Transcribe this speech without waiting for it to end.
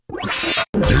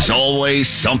There's always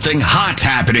something hot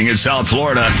happening in South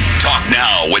Florida. Talk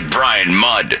now with Brian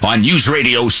Mudd on News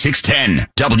Radio 610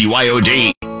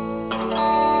 WIOD.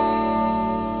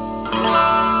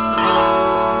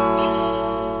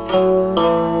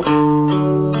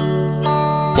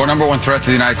 Our number one threat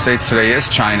to the United States today is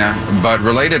China, but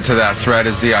related to that threat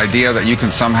is the idea that you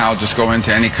can somehow just go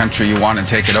into any country you want and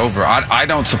take it over.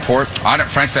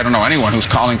 Frankly, I don't know anyone who's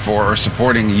calling for or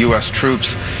supporting U.S.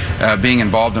 troops being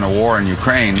involved in a war in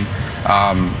Ukraine,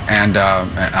 and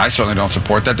I certainly don't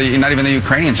support that. Not even the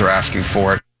Ukrainians are asking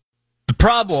for it. The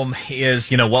problem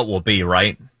is, what will be,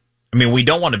 right? I mean, we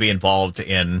don't want to be involved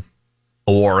in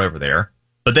a war over there.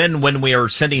 But then when we are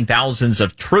sending thousands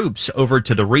of troops over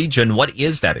to the region, what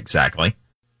is that exactly? I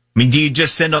mean, do you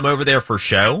just send them over there for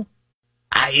show?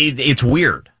 It's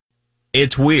weird.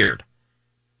 It's weird.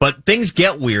 But things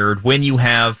get weird when you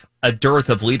have a dearth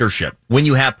of leadership, when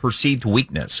you have perceived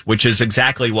weakness, which is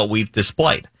exactly what we've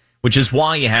displayed, which is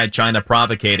why you had China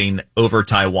provocating over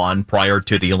Taiwan prior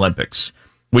to the Olympics,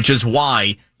 which is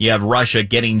why you have Russia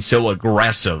getting so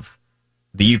aggressive,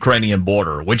 the Ukrainian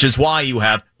border, which is why you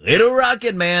have Little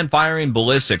Rocket Man firing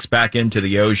ballistics back into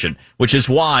the ocean, which is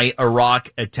why Iran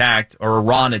attacked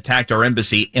our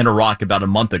embassy in Iraq about a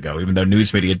month ago, even though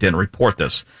news media didn't report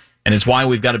this. And it's why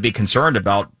we've got to be concerned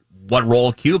about what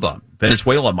role Cuba,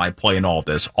 Venezuela might play in all of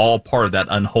this, all part of that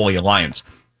unholy alliance.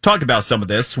 Talk about some of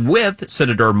this with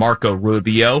Senator Marco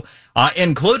Rubio,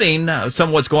 including some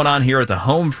of what's going on here at the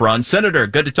home front. Senator,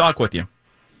 good to talk with you.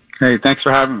 Hey, thanks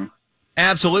for having me.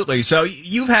 Absolutely. So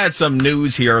you've had some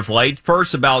news here of late.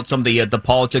 First about some of the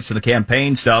politics and the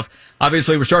campaign stuff.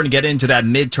 Obviously, we're starting to get into that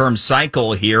midterm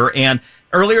cycle here. And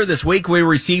earlier this week, we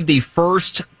received the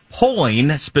first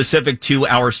polling specific to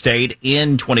our state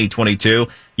in 2022.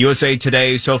 USA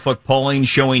Today, Suffolk polling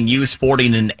showing you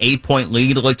sporting an 8-point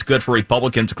lead. It looked good for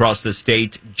Republicans across the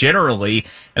state generally.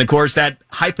 And of course, that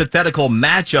hypothetical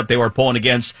matchup they were polling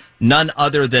against none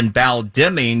other than Val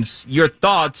Demings. Your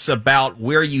thoughts about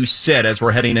where you sit as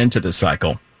we're heading into this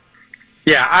cycle?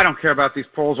 Yeah, I don't care about these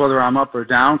polls, whether I'm up or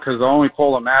down, because the only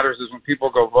poll that matters is when people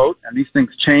go vote, and these things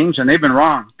change, and they've been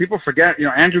wrong. People forget,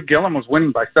 Andrew Gillum was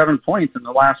winning by 7 points in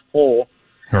the last poll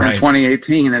in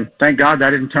 2018, and thank God that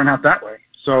didn't turn out that way.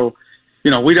 So,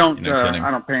 we don't,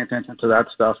 I don't pay attention to that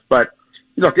stuff. But,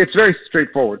 look, it's very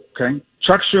straightforward, okay?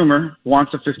 Chuck Schumer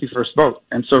wants a 51st vote,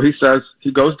 and so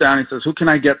he goes down, he says, who can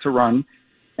I get to run?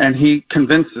 And he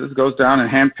goes down and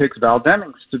handpicks Val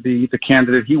Demings to be the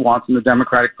candidate he wants in the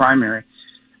Democratic primary.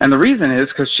 And the reason is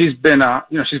because she's been,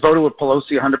 she's voted with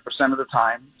Pelosi 100% of the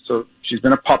time. So she's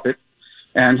been a puppet.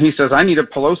 And he says, I need a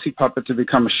Pelosi puppet to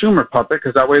become a Schumer puppet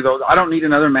because that way, I don't need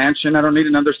another mansion. I don't need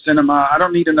another cinema. I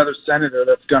don't need another senator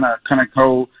that's going to kind of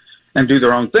go and do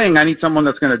their own thing. I need someone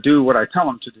that's going to do what I tell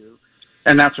them to do.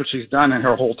 And that's what she's done in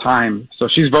her whole time. So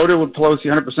she's voted with Pelosi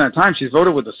 100% of the time. She's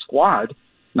voted with the squad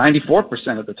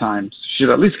 94% of the time. She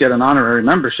should at least get an honorary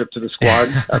membership to the squad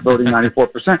voting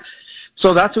 94%.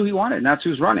 So that's who he wanted, and that's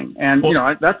who's running. And,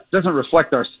 that doesn't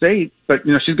reflect our state, but,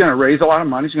 she's going to raise a lot of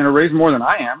money. She's going to raise more than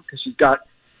I am because she's got,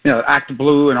 Act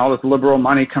Blue and all this liberal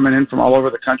money coming in from all over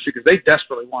the country because they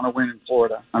desperately want to win in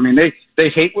Florida. I mean, they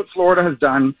hate what Florida has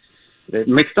done. It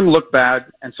makes them look bad,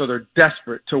 and so they're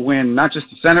desperate to win not just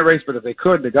the Senate race, but if they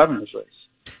could, the governor's race.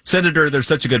 Senator, there's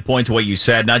such a good point to what you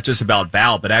said, not just about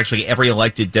Val, but actually every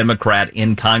elected Democrat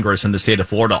in Congress in the state of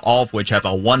Florida, all of which have a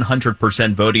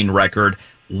 100% voting record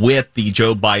with the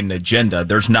Joe Biden agenda.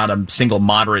 There's not a single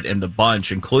moderate in the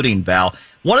bunch, including Val.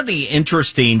 One of the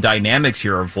interesting dynamics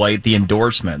here of late, the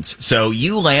endorsements. So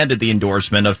you landed the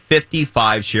endorsement of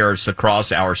 55 sheriffs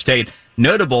across our state.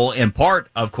 Notable in part,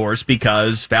 of course,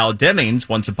 because Val Demings,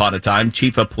 once upon a time,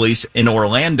 chief of police in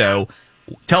Orlando.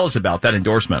 Tell us about that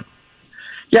endorsement.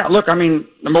 Yeah, look, I mean,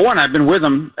 number one, I've been with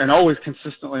them and always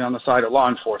consistently on the side of law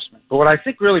enforcement. But what I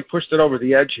think really pushed it over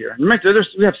the edge here, and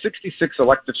we have 66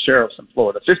 elected sheriffs in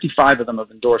Florida. 55 of them have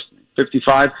endorsed me.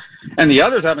 55. And the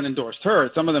others haven't endorsed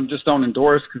her. Some of them just don't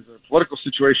endorse because of the political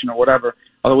situation or whatever,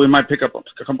 although we might pick up a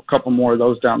couple more of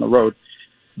those down the road.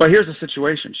 But here's the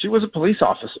situation. She was a police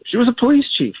officer. She was a police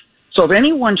chief. So if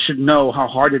anyone should know how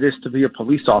hard it is to be a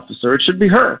police officer, it should be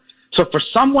her. So for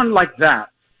someone like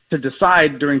that to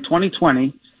decide during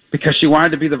 2020, because she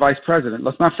wanted to be the vice president.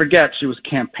 Let's not forget, she was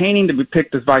campaigning to be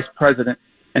picked as vice president,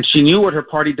 and she knew what her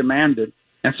party demanded.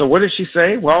 And so what did she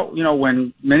say? Well,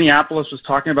 when Minneapolis was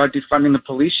talking about defunding the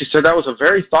police, she said that was a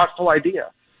very thoughtful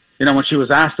idea. When she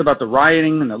was asked about the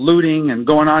rioting and the looting and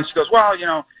going on, she goes, well,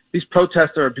 these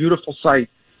protests are a beautiful sight.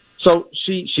 So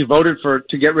she voted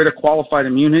to get rid of qualified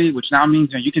immunity, which now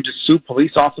means you can just sue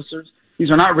police officers.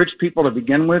 These are not rich people to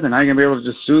begin with, and now you're going to be able to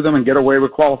just sue them and get away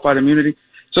with qualified immunity.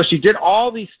 So she did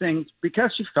all these things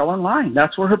because she fell in line.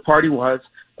 That's where her party was.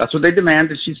 That's what they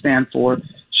demanded she stand for.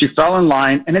 She fell in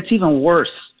line, and it's even worse.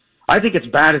 I think it's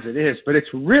bad as it is, but it's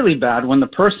really bad when the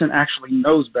person actually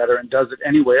knows better and does it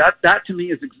anyway. That to me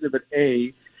is Exhibit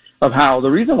A of how the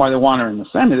reason why they want her in the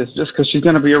Senate is just because she's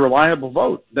going to be a reliable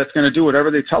vote that's going to do whatever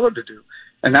they tell her to do.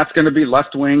 And that's going to be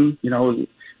left-wing,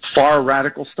 far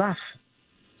radical stuff.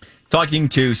 Talking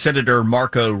to Senator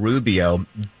Marco Rubio,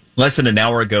 less than an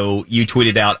hour ago, you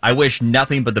tweeted out, "I wish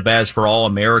nothing but the best for all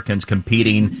Americans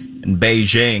competing in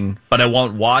Beijing, but I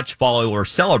won't watch, follow, or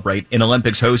celebrate an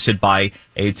Olympics hosted by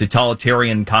a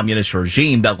totalitarian communist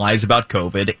regime that lies about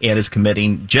COVID and is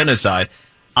committing genocide."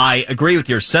 I agree with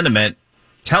your sentiment.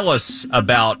 Tell us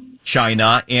about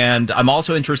China, and I'm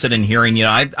also interested in hearing,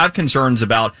 I have concerns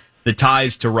about the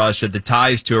ties to Russia, the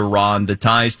ties to Iran, the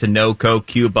ties to NOCO,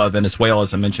 Cuba, Venezuela,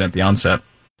 as I mentioned at the onset.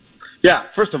 Yeah,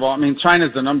 first of all,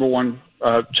 China's the number one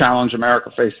challenge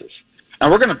America faces.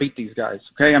 And we're going to beat these guys,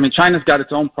 okay? China's got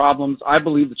its own problems. I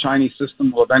believe the Chinese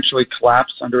system will eventually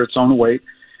collapse under its own weight.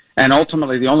 And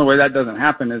ultimately, the only way that doesn't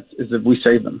happen is if we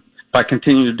save them by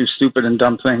continuing to do stupid and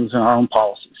dumb things in our own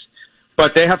policies.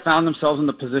 But they have found themselves in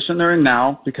the position they're in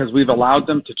now because we've allowed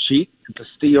them to cheat and to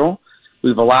steal.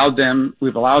 We've allowed them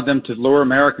to lure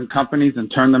American companies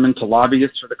and turn them into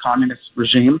lobbyists for the communist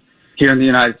regime here in the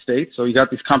United States. So you got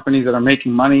these companies that are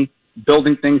making money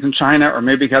building things in China or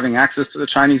maybe having access to the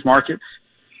Chinese market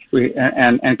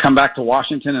and come back to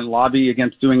Washington and lobby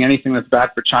against doing anything that's bad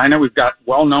for China. We've got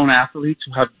well-known athletes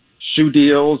who have shoe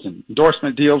deals and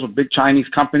endorsement deals with big Chinese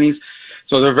companies.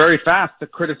 So they're very fast to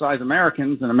criticize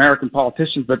Americans and American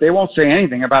politicians, but they won't say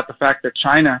anything about the fact that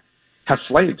China has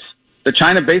slaves. That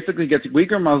China basically gets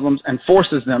Uyghur Muslims and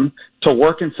forces them to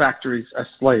work in factories as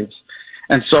slaves.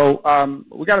 And so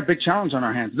we got a big challenge on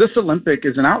our hands. This Olympic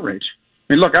is an outrage.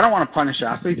 Look, I don't want to punish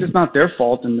athletes. It's not their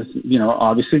fault in this,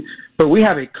 obviously. But we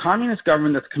have a communist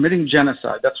government that's committing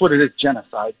genocide. That's what it is,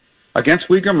 genocide, against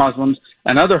Uyghur Muslims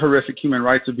and other horrific human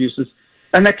rights abuses.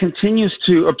 And that continues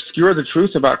to obscure the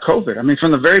truth about COVID.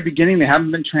 From the very beginning, they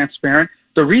haven't been transparent.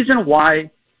 The reason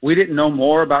why we didn't know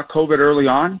more about COVID early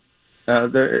on,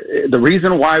 the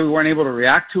reason why we weren't able to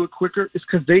react to it quicker is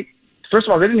because first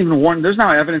of all, they didn't even warn. There's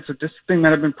now evidence that this thing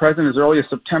might have been present as early as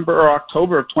September or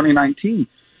October of 2019.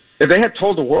 If they had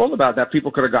told the world about that,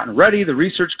 people could have gotten ready. The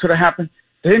research could have happened.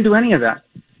 They didn't do any of that.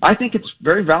 I think it's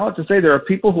very valid to say there are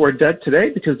people who are dead today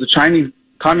because the Chinese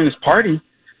Communist Party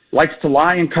likes to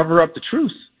lie and cover up the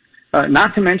truth.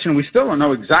 Not to mention, we still don't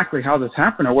know exactly how this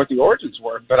happened or what the origins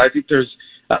were, but I think there's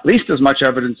at least as much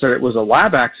evidence that it was a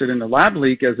lab accident, a lab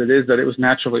leak, as it is that it was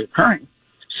naturally occurring.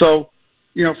 So,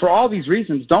 for all these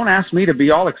reasons, don't ask me to be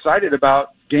all excited about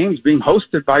games being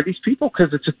hosted by these people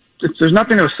because there's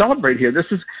nothing to celebrate here. This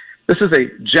is a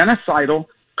genocidal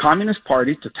communist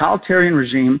party, totalitarian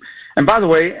regime, and by the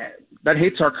way, that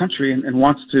hates our country and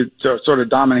wants to sort of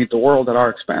dominate the world at our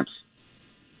expense.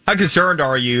 How concerned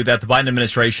are you that the Biden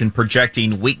administration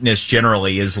projecting weakness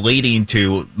generally is leading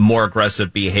to more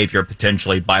aggressive behavior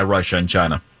potentially by Russia and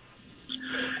China?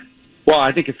 Well,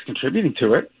 I think it's contributing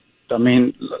to it.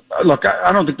 Look,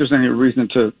 I don't think there's any reason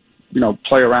to,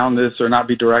 play around this or not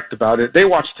be direct about it. They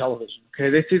watch television, okay?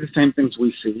 They see the same things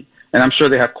we see, and I'm sure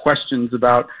they have questions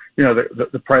about,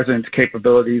 the president's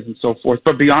capabilities and so forth.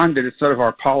 But beyond it, it's sort of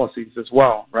our policies as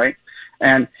well, right?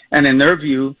 And in their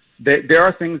view, there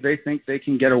are things they think they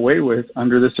can get away with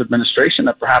under this administration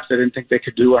that perhaps they didn't think they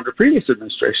could do under previous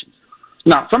administrations.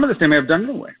 Now, some of this they may have done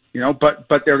anyway,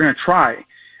 but they're going to try.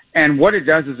 And what it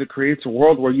does is it creates a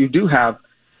world where you do have,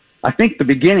 I think, the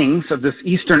beginnings of this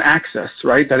Eastern axis,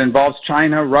 right, that involves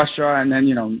China, Russia, and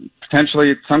then, potentially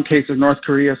in some cases North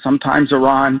Korea, sometimes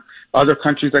Iran, other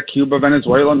countries like Cuba,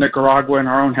 Venezuela, Nicaragua in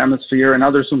our own hemisphere, and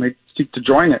others who may seek to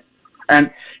join it. And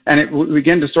we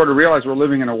begin to sort of realize we're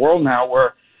living in a world now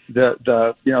where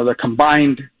the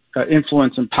combined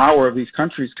influence and power of these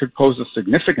countries could pose a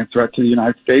significant threat to the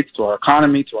United States, to our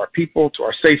economy, to our people, to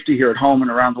our safety here at home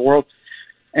and around the world.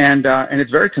 And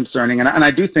it's very concerning. And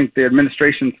I do think the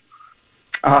administration,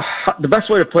 the best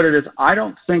way to put it is I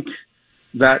don't think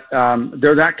that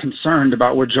they're that concerned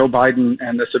about what Joe Biden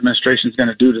and this administration is going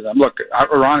to do to them. Look,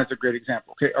 Iran is a great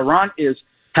example. Okay, Iran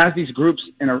has these groups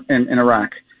in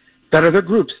Iraq that are their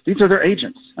groups. These are their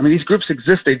agents. These groups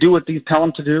exist. They do what these tell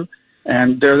them to do,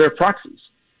 and they're their proxies.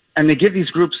 And they give these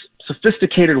groups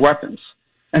sophisticated weapons.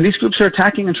 And these groups are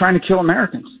attacking and trying to kill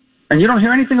Americans. And you don't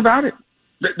hear anything about it.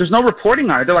 There's no reporting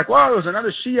on it. They're like, well, there was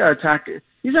another Shia attack.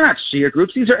 These are not Shia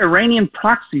groups. These are Iranian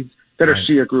proxies that are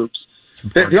Shia groups.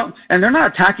 And they're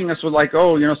not attacking us with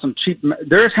some cheap.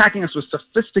 They're attacking us with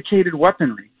sophisticated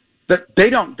weaponry that they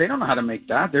don't know how to make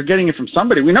that. They're getting it from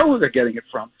somebody. We know who they're getting it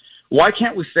from. Why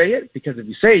can't we say it? Because if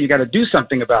you say it, you got to do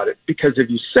something about it. Because if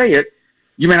you say it,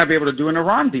 you may not be able to do an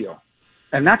Iran deal.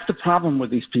 And that's the problem with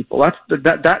these people.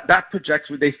 That projects,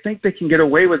 they think they can get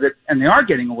away with it, and they are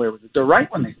getting away with it. They're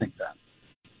right when they think that.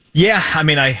 Yeah, I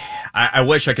mean, I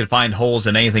wish I could find holes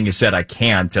in anything you said. I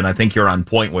can't, and I think you're on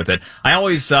point with it. I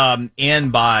always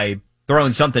end by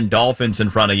throwing something Dolphins in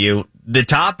front of you. The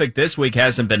topic this week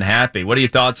hasn't been happy. What are your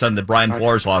thoughts on the Brian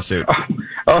Flores lawsuit?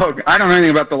 I don't know anything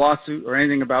about the lawsuit or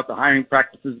anything about the hiring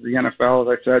practices of the NFL.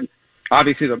 As I said,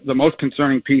 obviously the most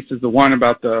concerning piece is the one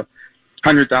about the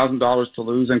 $100,000 to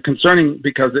lose, and concerning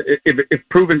because if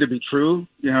proven to be true,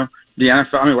 the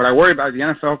NFL. I mean, what I worry about is the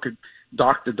NFL could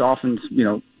dock the Dolphins,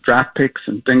 draft picks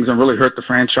and things, and really hurt the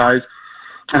franchise.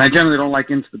 And I generally don't like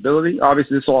instability.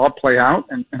 Obviously, this will all play out,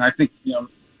 and I think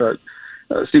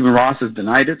Stephen Ross has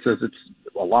denied it, says it's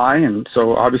a lie, and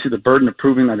so obviously the burden of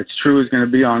proving that it's true is going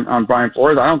to be on Brian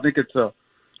Flores. I don't think it's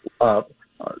a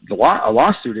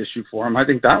lawsuit issue for him. I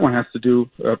think that one has to do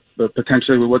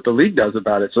potentially with what the league does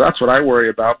about it. So that's what I worry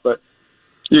about. But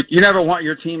you never want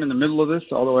your team in the middle of this,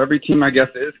 although every team, I guess,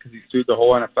 is, because he sued the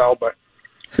whole NFL. But,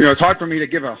 it's hard for me to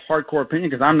give a hardcore opinion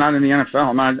because I'm not in the NFL.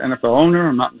 I'm not an NFL owner.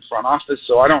 I'm not in the front office.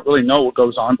 So I don't really know what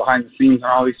goes on behind the scenes and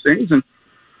all these things.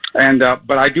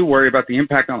 But I do worry about the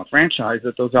impact on the franchise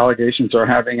that those allegations are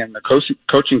having, and the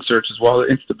coaching search as well. The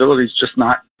instability is just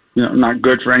not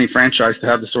good for any franchise to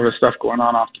have this sort of stuff going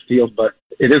on off the field. But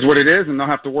it is what it is, and they'll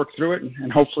have to work through it.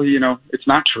 And hopefully, it's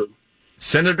not true.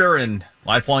 Senator and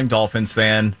lifelong Dolphins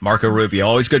fan, Marco Rubio.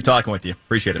 Always good talking with you.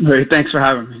 Appreciate it. Hey, thanks for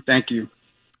having me. Thank you.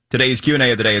 Today's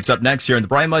Q&A of the day. It's up next here on the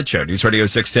Brian Mudd Show, News Radio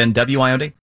 610 WIOD.